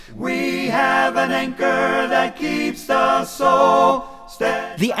have an anchor that keeps the soul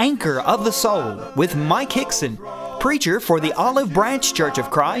steady. The Anchor of the Soul with Mike Hickson, preacher for the Olive Branch Church of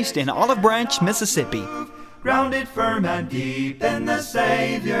Christ in Olive Branch, Mississippi. Grounded firm and deep in the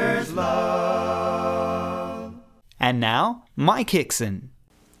Savior's love. And now, Mike Hickson.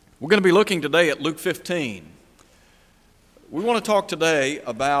 We're going to be looking today at Luke 15. We want to talk today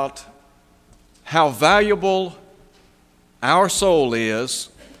about how valuable our soul is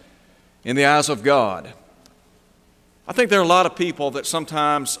in the eyes of God. I think there are a lot of people that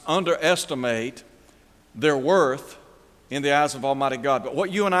sometimes underestimate their worth in the eyes of Almighty God. But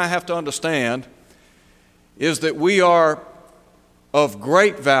what you and I have to understand is that we are of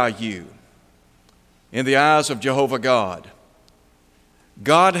great value in the eyes of Jehovah God.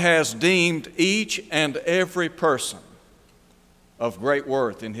 God has deemed each and every person of great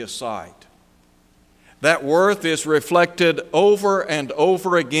worth in His sight. That worth is reflected over and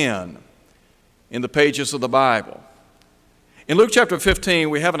over again in the pages of the Bible. In Luke chapter 15,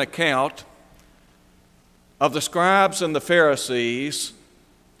 we have an account of the scribes and the Pharisees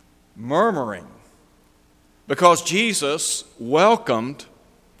murmuring because Jesus welcomed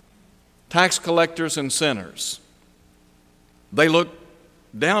tax collectors and sinners. They looked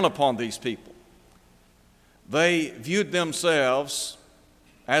down upon these people. They viewed themselves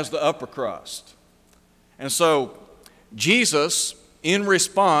as the upper crust. And so Jesus, in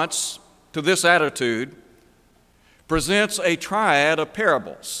response to this attitude, presents a triad of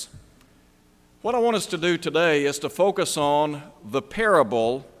parables. What I want us to do today is to focus on the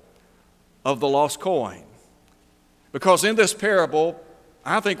parable of the lost coin. Because in this parable,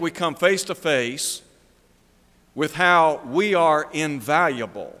 I think we come face to face with how we are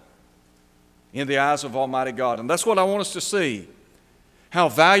invaluable in the eyes of Almighty God. And that's what I want us to see, how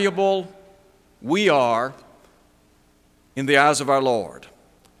valuable we are in the eyes of our Lord.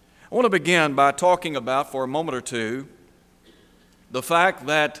 I want to begin by talking about, for a moment or two, the fact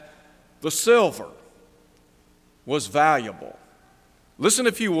that the silver was valuable. Listen,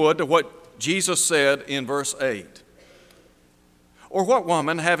 if you would, to what Jesus said in verse 8. Or what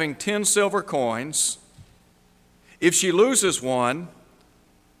woman, having 10 silver coins, if she loses one,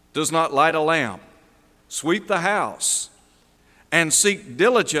 does not light a lamp, sweep the house, and seek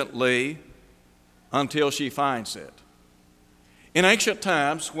diligently until she finds it? In ancient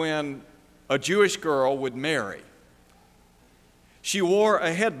times, when a Jewish girl would marry, she wore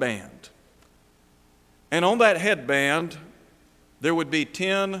a headband. And on that headband, there would be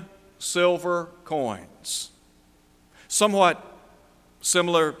 10 silver coins, somewhat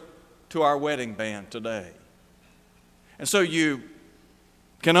similar to our wedding band today. And so you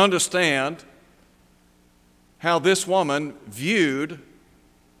can understand how this woman viewed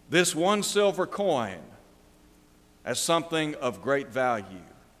this one silver coin as something of great value.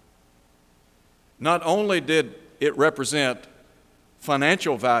 Not only did it represent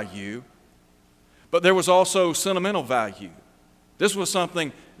financial value, but there was also sentimental value. This was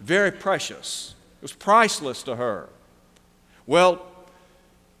something very precious. It was priceless to her. Well,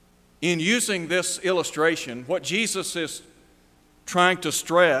 in using this illustration, what Jesus is trying to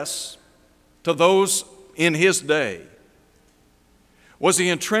stress to those in His day was the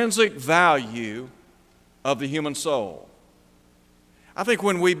intrinsic value of the human soul. I think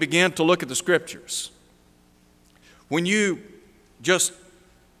when we begin to look at the Scriptures, when you just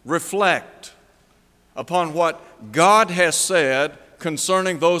reflect upon what God has said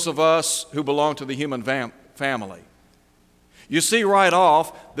concerning those of us who belong to the human family, you see right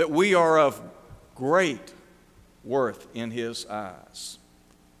off that we are of great worth in His eyes.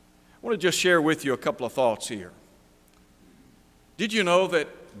 I want to just share with you a couple of thoughts here. Did you know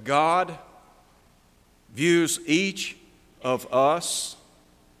that God views each of us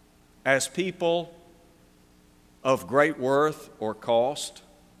as people of great worth or cost?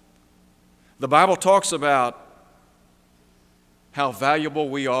 The Bible talks about how valuable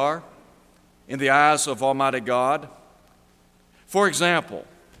we are in the eyes of Almighty God. For example,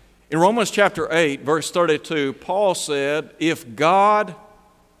 in Romans chapter 8, verse 32, Paul said, "If God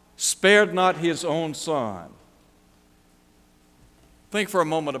spared not His own Son." Think for a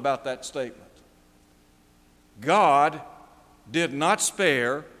moment about that statement. God did not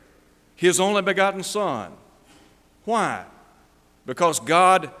spare His only begotten Son. Why? Because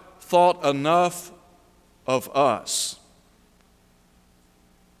God thought enough of us.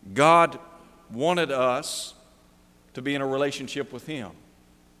 God wanted us to be in a relationship with Him.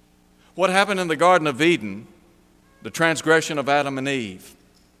 What happened in the Garden of Eden, the transgression of Adam and Eve,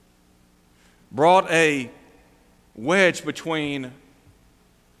 brought a wedge between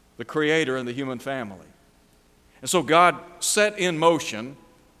the Creator and the human family. And so God set in motion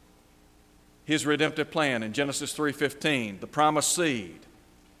His redemptive plan in Genesis 3:15, the promised seed.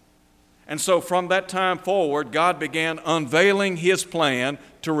 And so from that time forward, God began unveiling His plan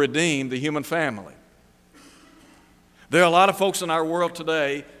to redeem the human family. There are a lot of folks in our world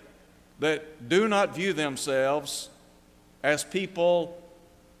today that do not view themselves as people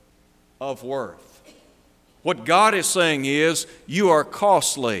of worth. What God is saying is, you are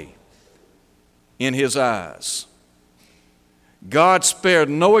costly in His eyes. God spared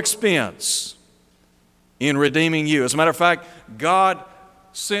no expense in redeeming you. As a matter of fact, God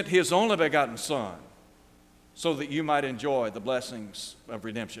sent His only begotten Son so that you might enjoy the blessings of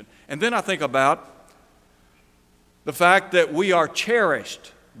redemption. And then I think about the fact that we are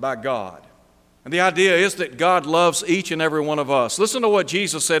cherished by God. And the idea is that God loves each and every one of us. Listen to what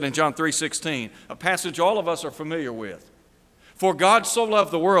Jesus said in John 3:16, a passage all of us are familiar with. For God so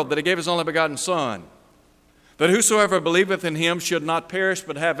loved the world that He gave His only begotten Son, that whosoever believeth in Him should not perish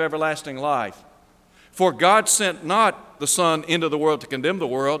but have everlasting life. For God sent not the Son into the world to condemn the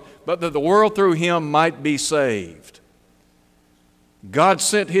world, but that the world through Him might be saved. God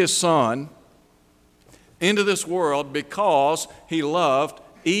sent His Son into this world because He loved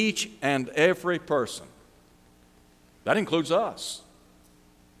each and every person. That includes us.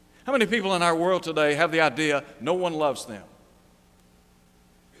 How many people in our world today have the idea no one loves them?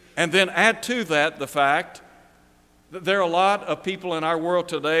 And then add to that the fact that there are a lot of people in our world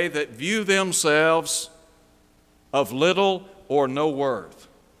today that view themselves of little or no worth.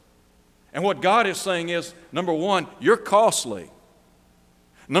 And what God is saying is, number one, you're costly.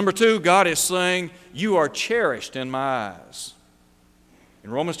 Number two, God is saying, you are cherished in my eyes.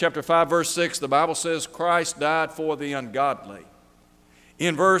 In Romans chapter 5, verse 6, the Bible says, Christ died for the ungodly.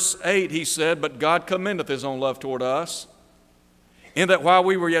 In verse 8, he said, but God commendeth His own love toward us, in that while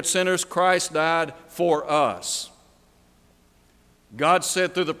we were yet sinners, Christ died for us. God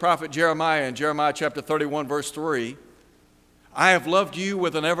said through the prophet Jeremiah in Jeremiah chapter 31, verse 3, I have loved you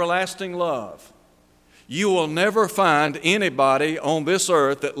with an everlasting love. You will never find anybody on this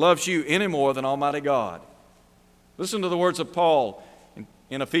earth that loves you any more than Almighty God. Listen to the words of Paul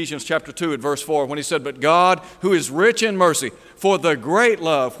in Ephesians chapter 2 at verse 4 when he said, but God, who is rich in mercy, for the great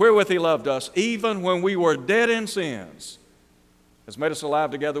love wherewith He loved us, even when we were dead in sins, has made us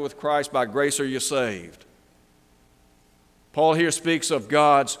alive together with Christ. By grace are you saved. Paul here speaks of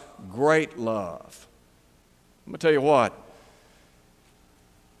God's great love. I'm going to tell you what,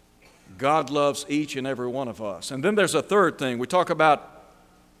 God loves each and every one of us. And then there's a third thing. We talk about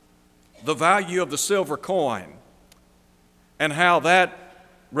the value of the silver coin and how that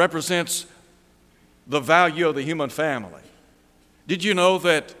represents the value of the human family. Did you know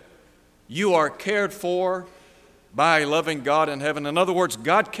that you are cared for by a loving God in heaven? In other words,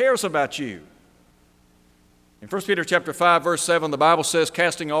 God cares about you. In 1 Peter chapter 5, verse 7, the Bible says,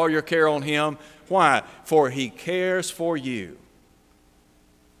 casting all your care on Him. Why? For He cares for you.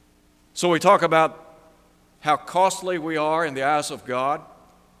 So we talk about how costly we are in the eyes of God.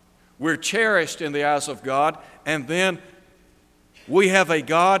 We're cherished in the eyes of God. And then we have a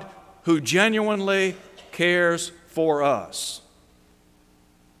God who genuinely cares for us.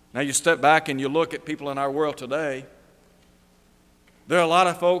 Now you step back and you look at people in our world today. There are a lot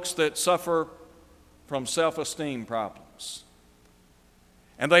of folks that suffer from self-esteem problems.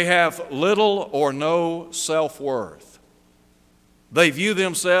 And they have little or no self-worth. They view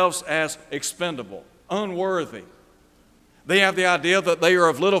themselves as expendable, unworthy. They have the idea that they are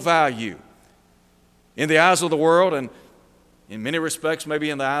of little value in the eyes of the world and in many respects maybe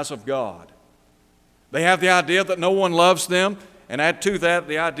in the eyes of God. They have the idea that no one loves them, and add to that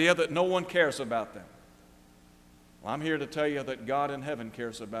the idea that no one cares about them. Well, I'm here to tell you that God in heaven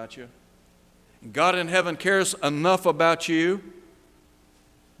cares about you. God in heaven cares enough about you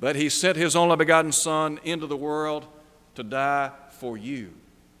that He sent His only begotten Son into the world to die for you,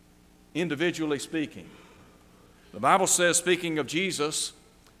 individually speaking. The Bible says, speaking of Jesus,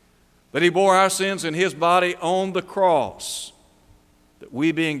 that He bore our sins in His body on the cross, that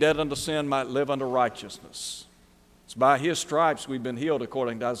we being dead unto sin might live unto righteousness. It's by His stripes we've been healed,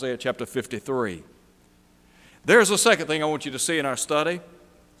 according to Isaiah chapter 53. There's a second thing I want you to see in our study.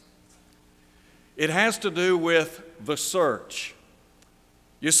 It has to do with the search.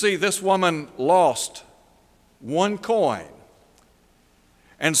 You see, this woman lost one coin.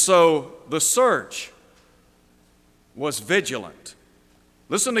 And so the search was vigilant.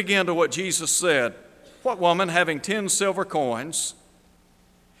 Listen again to what Jesus said. What woman, having 10 silver coins,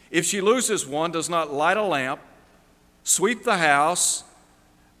 if she loses one, does not light a lamp, sweep the house,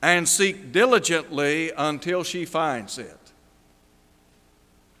 and seek diligently until she finds it?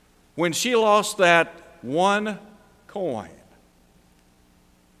 When she lost that one coin,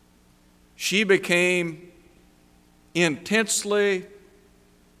 she became intensely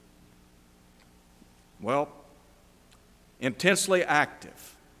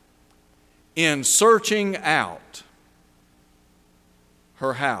active in searching out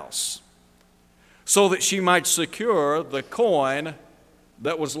her house so that she might secure the coin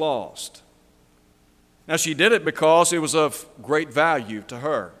that was lost. Now, she did it because it was of great value to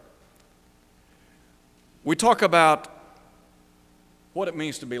her. We talk about what it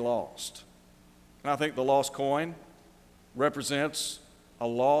means to be lost. And I think the lost coin represents a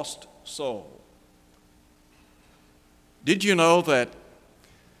lost soul. Did you know that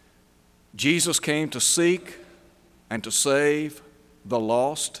Jesus came to seek and to save the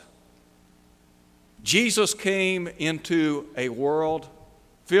lost? Jesus came into a world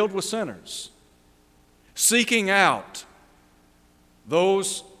filled with sinners, seeking out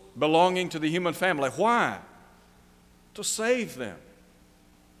those belonging to the human family. Why? To save them.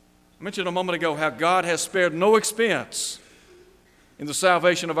 I mentioned a moment ago how God has spared no expense in the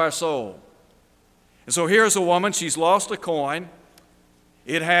salvation of our soul. And so here's a woman, she's lost a coin.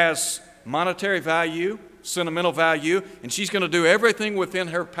 It has monetary value, sentimental value, and she's going to do everything within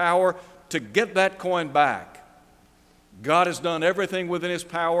her power to get that coin back. God has done everything within His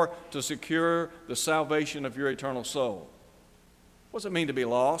power to secure the salvation of your eternal soul. What does it mean to be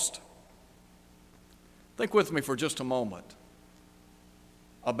lost? Think with me for just a moment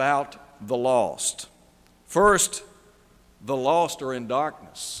about the lost. First, the lost are in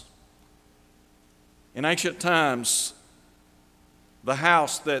darkness. In ancient times, the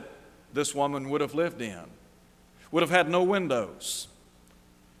house that this woman would have lived in would have had no windows.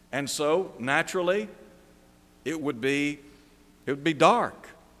 And so, naturally, it would be dark.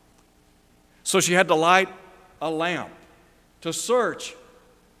 So she had to light a lamp to search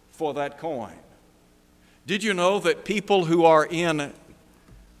for that coin. Did you know that people who are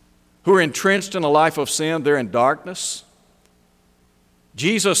entrenched in a life of sin, they're in darkness?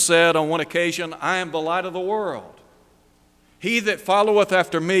 Jesus said on one occasion, I am the light of the world. He that followeth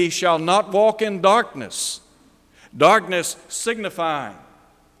after me shall not walk in darkness. Darkness signifying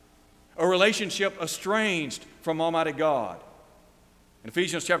a relationship estranged from Almighty God. In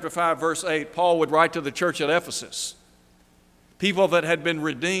Ephesians chapter 5, verse 8, Paul would write to the church at Ephesus, people that had been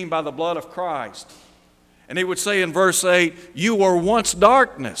redeemed by the blood of Christ. And he would say in verse 8, you were once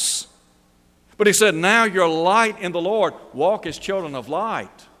darkness. But he said, now you're light in the Lord. Walk as children of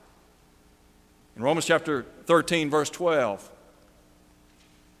light. In Romans chapter 13, verse 12,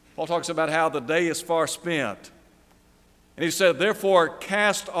 Paul talks about how the day is far spent. And he said, therefore,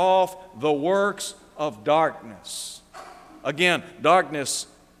 cast off the works of darkness. Again, darkness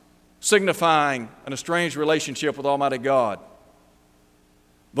signifying an estranged relationship with Almighty God.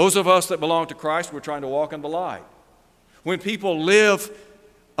 Those of us that belong to Christ, we're trying to walk in the light. When people live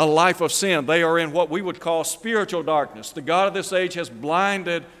a life of sin, they are in what we would call spiritual darkness. The God of this age has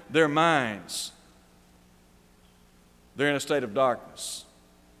blinded their minds. They're in a state of darkness.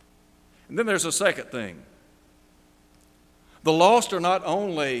 And then there's a second thing. The lost are not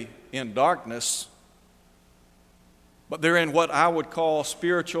only in darkness, but they're in what I would call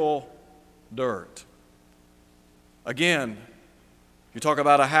spiritual dirt. Again, you talk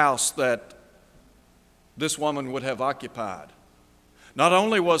about a house that this woman would have occupied. Not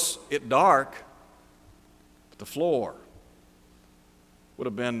only was it dark, but the floor would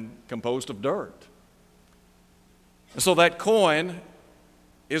have been composed of dirt. And so that coin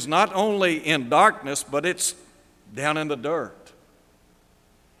is not only in darkness, but it's down in the dirt.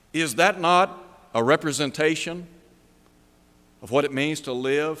 Is that not a representation of what it means to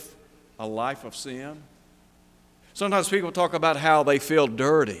live a life of sin? Sometimes people talk about how they feel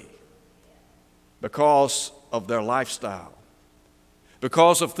dirty because of their lifestyle,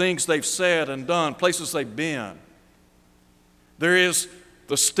 because of things they've said and done, places they've been. There is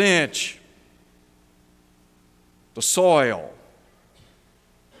the stench, the soil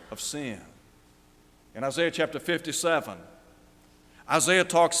of sin. In Isaiah chapter 57, Isaiah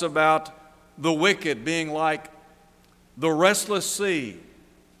talks about the wicked being like the restless sea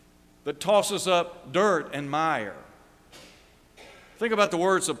that tosses up dirt and mire. Think about the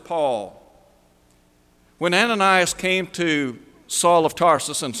words of Paul. When Ananias came to Saul of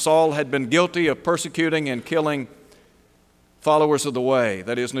Tarsus, and Saul had been guilty of persecuting and killing followers of the way,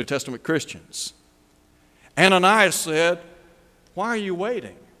 that is, New Testament Christians, Ananias said, why are you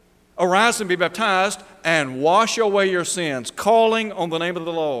waiting? Arise and be baptized and wash away your sins, calling on the name of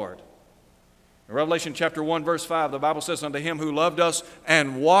the Lord. In Revelation chapter 1, verse 5, the Bible says, unto him who loved us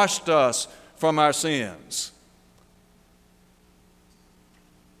and washed us from our sins.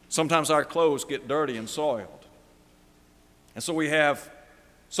 Sometimes our clothes get dirty and soiled. And so we have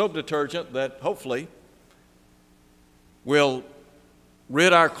soap detergent that hopefully will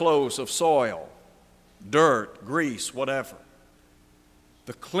rid our clothes of soil, dirt, grease, whatever.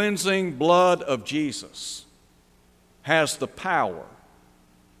 The cleansing blood of Jesus has the power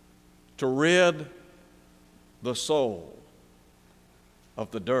to rid the soul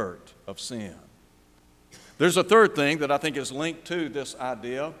of the dirt of sin. There's a third thing that I think is linked to this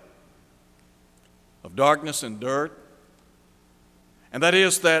idea of darkness and dirt, and that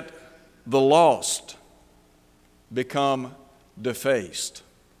is that the lost become defaced.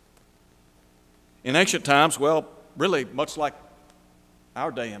 In ancient times, well, really much like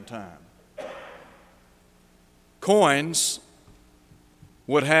our day and time, coins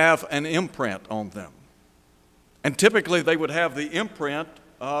would have an imprint on them. And typically they would have the imprint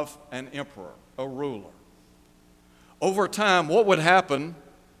of an emperor, a ruler. Over time, what would happen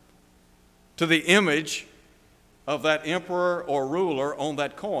to the image of that emperor or ruler on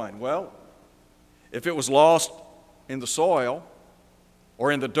that coin? Well, if it was lost in the soil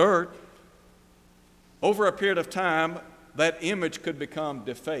or in the dirt, over a period of time, that image could become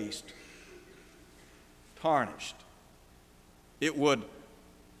defaced, tarnished. It would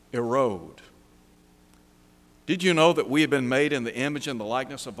erode. Did you know that we have been made in the image and the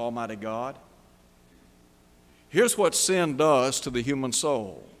likeness of Almighty God? Here's what sin does to the human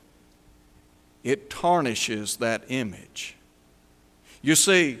soul. It tarnishes that image. You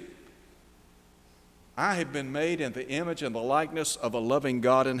see, I have been made in the image and the likeness of a loving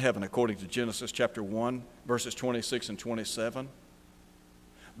God in heaven, according to Genesis chapter 1, verses 26 and 27.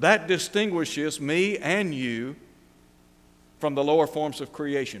 That distinguishes me and you from the lower forms of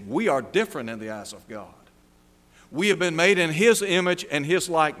creation. We are different in the eyes of God. We have been made in His image and His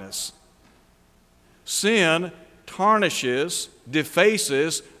likeness. Sin tarnishes,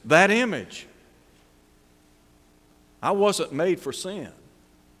 defaces that image. I wasn't made for sin.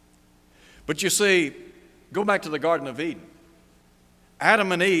 But you see, go back to the Garden of Eden.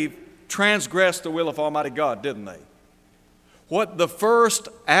 Adam and Eve transgressed the will of Almighty God, didn't they? What the first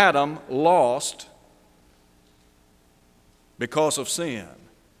Adam lost because of sin,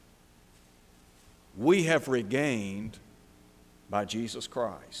 we have regained by Jesus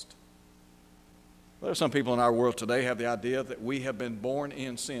Christ. There are some people in our world today who have the idea that we have been born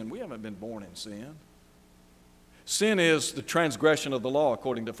in sin. We haven't been born in sin. Sin is the transgression of the law,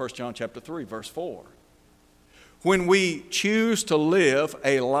 according to 1 John chapter 3, verse 4. When we choose to live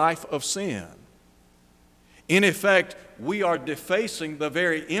a life of sin, in effect, we are defacing the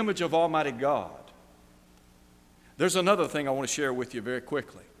very image of Almighty God. There's another thing I want to share with you very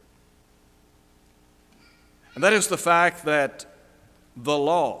quickly. And that is the fact that the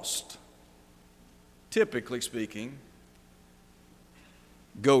lost, typically speaking,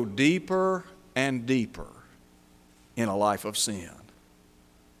 go deeper and deeper in a life of sin.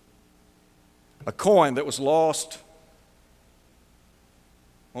 A coin that was lost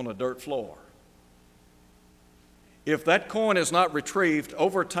on a dirt floor. If that coin is not retrieved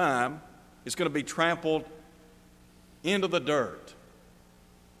over time, it's going to be trampled into the dirt.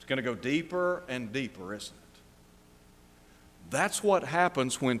 It's going to go deeper and deeper, isn't it? That's what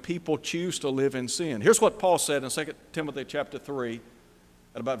happens when people choose to live in sin. Here's what Paul said in 2 Timothy chapter 3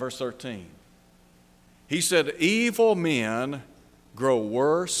 at about verse 13. He said, evil men grow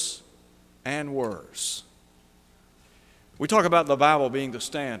worse and worse. We talk about the Bible being the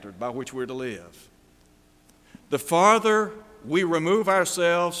standard by which we're to live. The farther we remove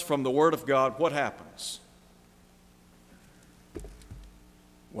ourselves from the Word of God, what happens?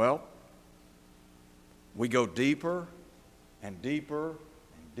 Well, we go deeper and deeper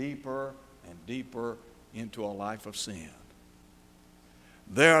and deeper and deeper into a life of sin.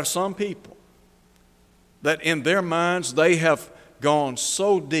 There are some people that in their minds they have gone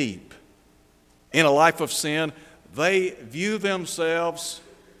so deep in a life of sin, they view themselves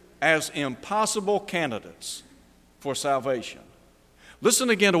as impossible candidates for salvation. Listen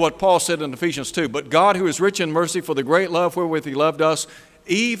again to what Paul said in Ephesians 2. But God, who is rich in mercy, for the great love wherewith He loved us,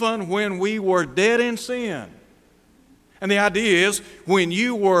 even when we were dead in sin. And the idea is, when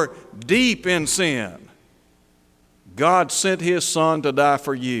you were deep in sin, God sent His Son to die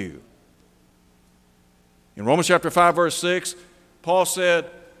for you. In Romans chapter 5, verse 6, Paul said,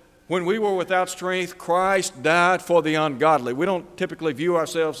 when we were without strength, Christ died for the ungodly. We don't typically view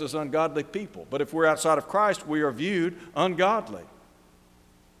ourselves as ungodly people, but if we're outside of Christ, we are viewed ungodly.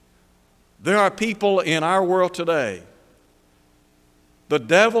 There are people in our world today, the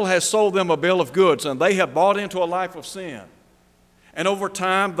devil has sold them a bill of goods, and they have bought into a life of sin. And over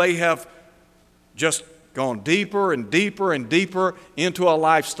time, they have just gone deeper and deeper and deeper into a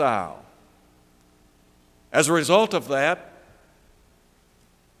lifestyle. As a result of that,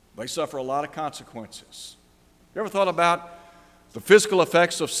 They suffer a lot of consequences. You ever thought about the physical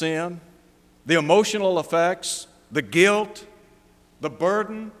effects of sin, the emotional effects, the guilt, the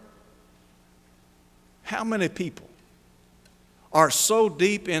burden? How many people are so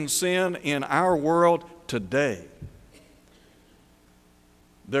deep in sin in our world today?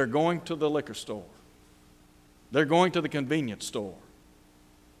 They're going to the liquor store. They're going to the convenience store.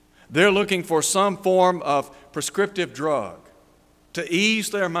 They're looking for some form of prescriptive drug to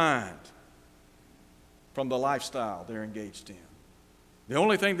ease their mind from the lifestyle they're engaged in. The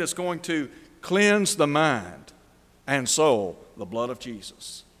only thing that's going to cleanse the mind and soul, the blood of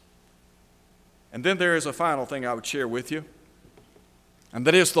Jesus. And then there is a final thing I would share with you, and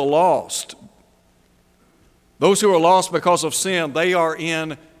that is the lost. Those who are lost because of sin, they are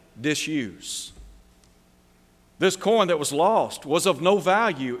in disuse. This coin that was lost was of no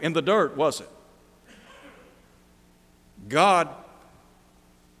value in the dirt, was it? God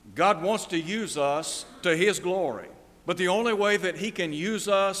wants to use us to His glory. But the only way that He can use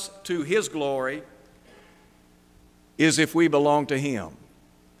us to His glory is if we belong to Him.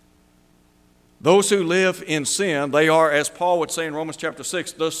 Those who live in sin, they are, as Paul would say in Romans chapter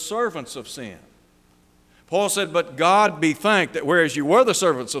 6, the servants of sin. Paul said, but God be thanked that whereas you were the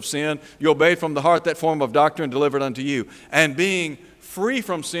servants of sin, you obeyed from the heart that form of doctrine delivered unto you. And being free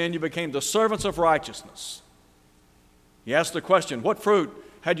from sin, you became the servants of righteousness. He asked the question, what fruit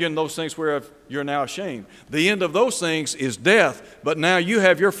had you in those things whereof you're now ashamed? The end of those things is death, but now you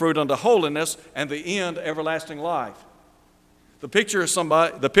have your fruit unto holiness, and the end everlasting life. The picture is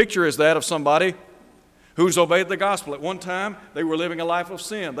that of somebody who's obeyed the gospel. At one time, they were living a life of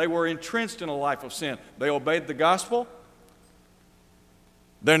sin. They were entrenched in a life of sin. They obeyed the gospel.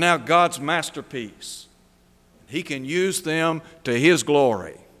 They're now God's masterpiece. He can use them to His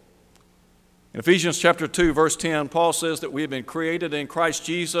glory. In Ephesians chapter 2, verse 10, Paul says that we have been created in Christ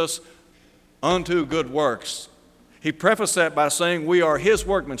Jesus unto good works. He prefaced that by saying we are His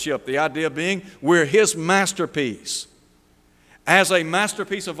workmanship, the idea being we're His masterpiece. As a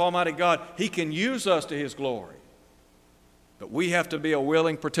masterpiece of Almighty God, He can use us to His glory. But we have to be a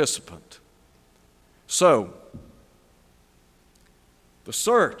willing participant. So, the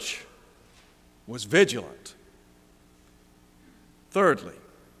search was vigilant. Thirdly,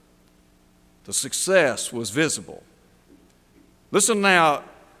 the success was visible. Listen now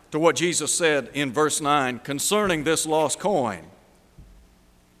to what Jesus said in verse 9 concerning this lost coin.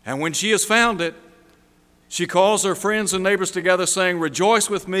 And when she has found it, she calls her friends and neighbors together, saying, rejoice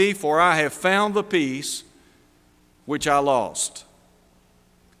with me, for I have found the piece which I lost.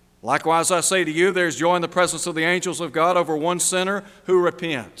 Likewise, I say to you, there is joy in the presence of the angels of God over one sinner who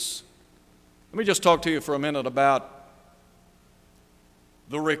repents. Let me just talk to you for a minute about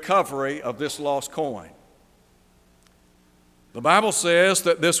the recovery of this lost coin. The Bible says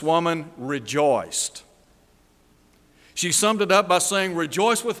that this woman rejoiced. She summed it up by saying,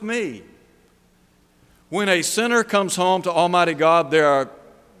 rejoice with me. When a sinner comes home to Almighty God,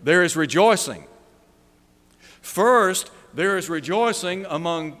 there is rejoicing. First, there is rejoicing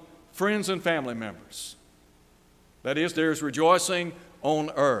among friends and family members. That is, there is rejoicing on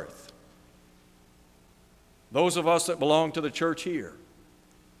earth. Those of us that belong to the church here,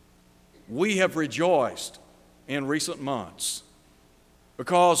 we have rejoiced in recent months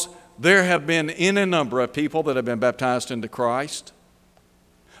because there have been any number of people that have been baptized into Christ.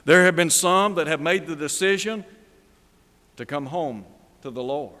 There have been some that have made the decision to come home to the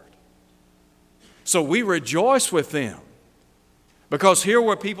Lord. So we rejoice with them because here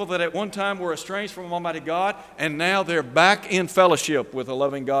were people that at one time were estranged from Almighty God, and now they're back in fellowship with a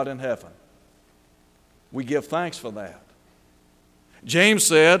loving God in heaven. We give thanks for that. James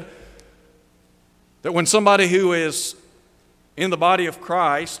said that when somebody who is in the body of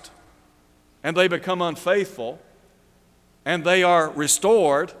Christ and they become unfaithful, and they are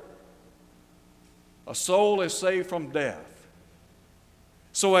restored, a soul is saved from death.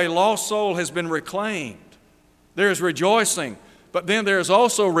 So a lost soul has been reclaimed. There is rejoicing, but then there is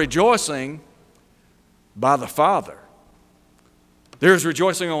also rejoicing by the Father. There is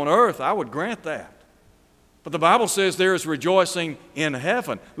rejoicing on earth, I would grant that. But the Bible says there is rejoicing in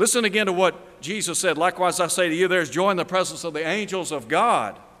heaven. Listen again to what Jesus said. Likewise, I say to you, there is joy in the presence of the angels of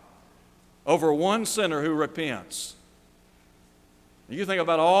God over one sinner who repents. You think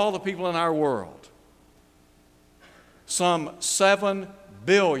about all the people in our world. Some 7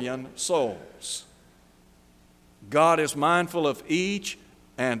 billion souls. God is mindful of each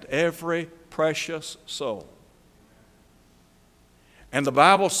and every precious soul. And the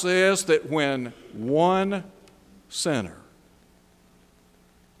Bible says that when one sinner,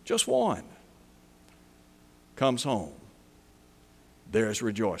 just one, comes home, there is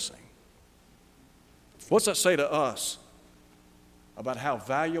rejoicing. What's that say to us about how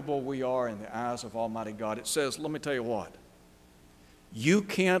valuable we are in the eyes of Almighty God? It says, let me tell you what, you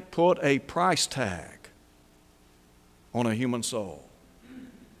can't put a price tag on a human soul.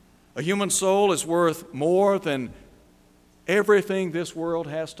 A human soul is worth more than everything this world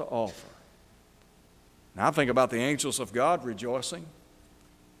has to offer. Now, I think about the angels of God rejoicing,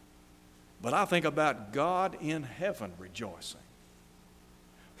 but I think about God in heaven rejoicing.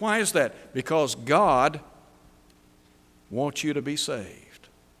 Why is that? Because God wants you to be saved.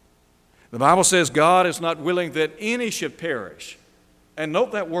 The Bible says God is not willing that any should perish. And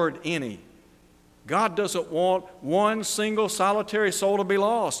note that word, any. God doesn't want one single solitary soul to be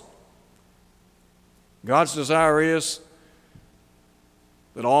lost. God's desire is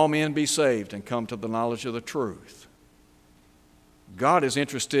that all men be saved and come to the knowledge of the truth. God is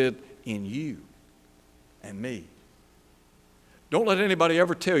interested in you and me. Don't let anybody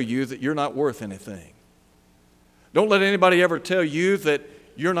ever tell you that you're not worth anything. Don't let anybody ever tell you that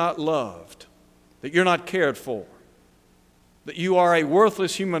you're not loved, that you're not cared for, that you are a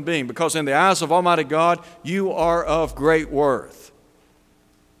worthless human being, because in the eyes of Almighty God, you are of great worth.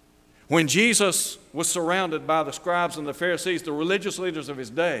 When Jesus was surrounded by the scribes and the Pharisees, the religious leaders of his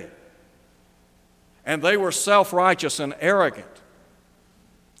day, and they were self-righteous and arrogant,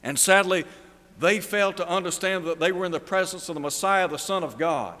 and sadly, they failed to understand that they were in the presence of the Messiah, the Son of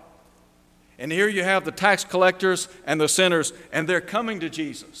God. And here you have the tax collectors and the sinners, and they're coming to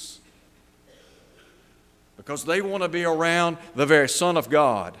Jesus because they want to be around the very Son of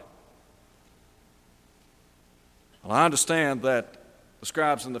God. Well, I understand that the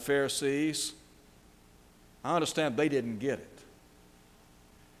scribes and the Pharisees, I understand they didn't get it.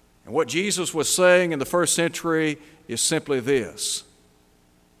 And what Jesus was saying in the first century is simply this: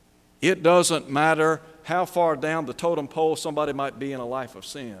 it doesn't matter how far down the totem pole somebody might be in a life of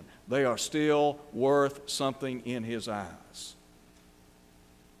sin. They are still worth something in His eyes.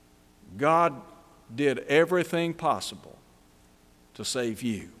 God did everything possible to save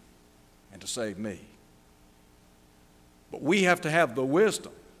you and to save me. But we have to have the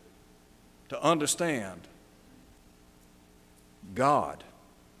wisdom to understand God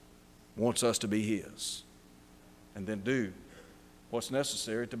wants us to be His, and then do what's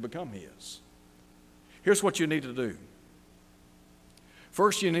necessary to become His. Here's what you need to do.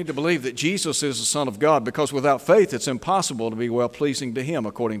 First, you need to believe that Jesus is the Son of God, because without faith it's impossible to be well-pleasing to Him,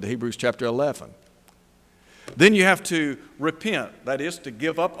 according to Hebrews chapter 11. Then you have to repent, that is, to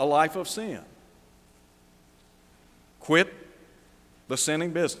give up a life of sin. Quit the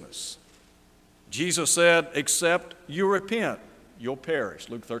sinning business. Jesus said, except you repent, you'll perish,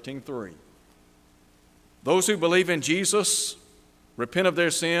 Luke 13:3. Those who believe in Jesus, repent of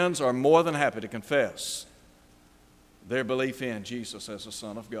their sins, are more than happy to confess their belief in Jesus as the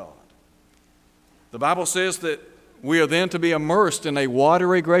Son of God. The Bible says that we are then to be immersed in a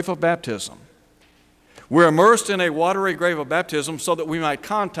watery grave of baptism. We're immersed in a watery grave of baptism so that we might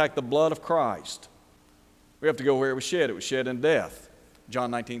contact the blood of Christ. We have to go where it was shed. It was shed in death,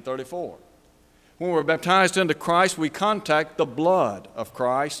 John 19:34. When we're baptized into Christ, we contact the blood of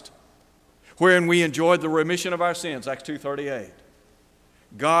Christ, wherein we enjoy the remission of our sins, Acts 2:38.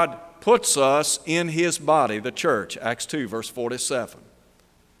 God puts us in His body, the church, Acts 2, verse 47.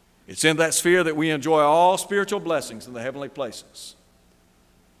 It's in that sphere that we enjoy all spiritual blessings in the heavenly places.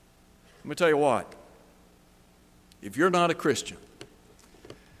 Let me tell you what, if you're not a Christian,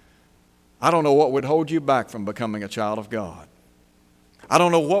 I don't know what would hold you back from becoming a child of God. I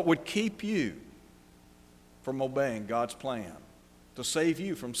don't know what would keep you from obeying God's plan to save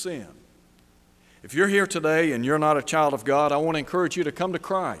you from sin. If you're here today and you're not a child of God, I want to encourage you to come to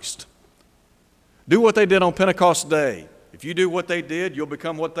Christ. Do what they did on Pentecost Day. If you do what they did, you'll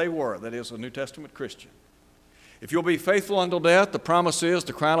become what they were, that is, a New Testament Christian. If you'll be faithful until death, the promise is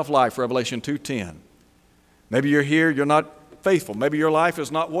the crown of life, Revelation 2:10. Maybe you're here, you're not faithful. Maybe your life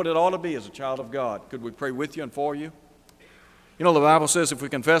is not what it ought to be as a child of God. Could we pray with you and for you? You know, the Bible says if we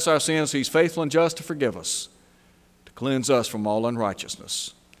confess our sins, He's faithful and just to forgive us, to cleanse us from all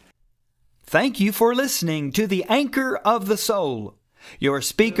unrighteousness. Thank you for listening to the Anchor of the Soul. Your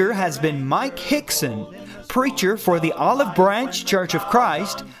speaker has been Mike Hickson, preacher for the Olive Branch Church of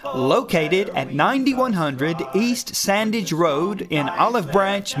Christ, located at 9100 East Sandage Road in Olive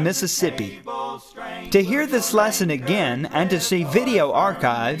Branch, Mississippi. To hear this lesson again and to see video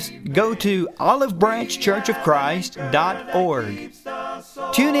archives, go to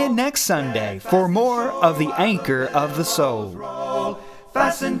olivebranchchurchofchrist.org. Tune in next Sunday for more of the Anchor of the Soul.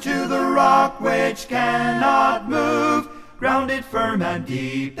 Fastened to the rock which cannot move, grounded firm and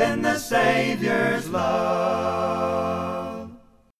deep in the Savior's love.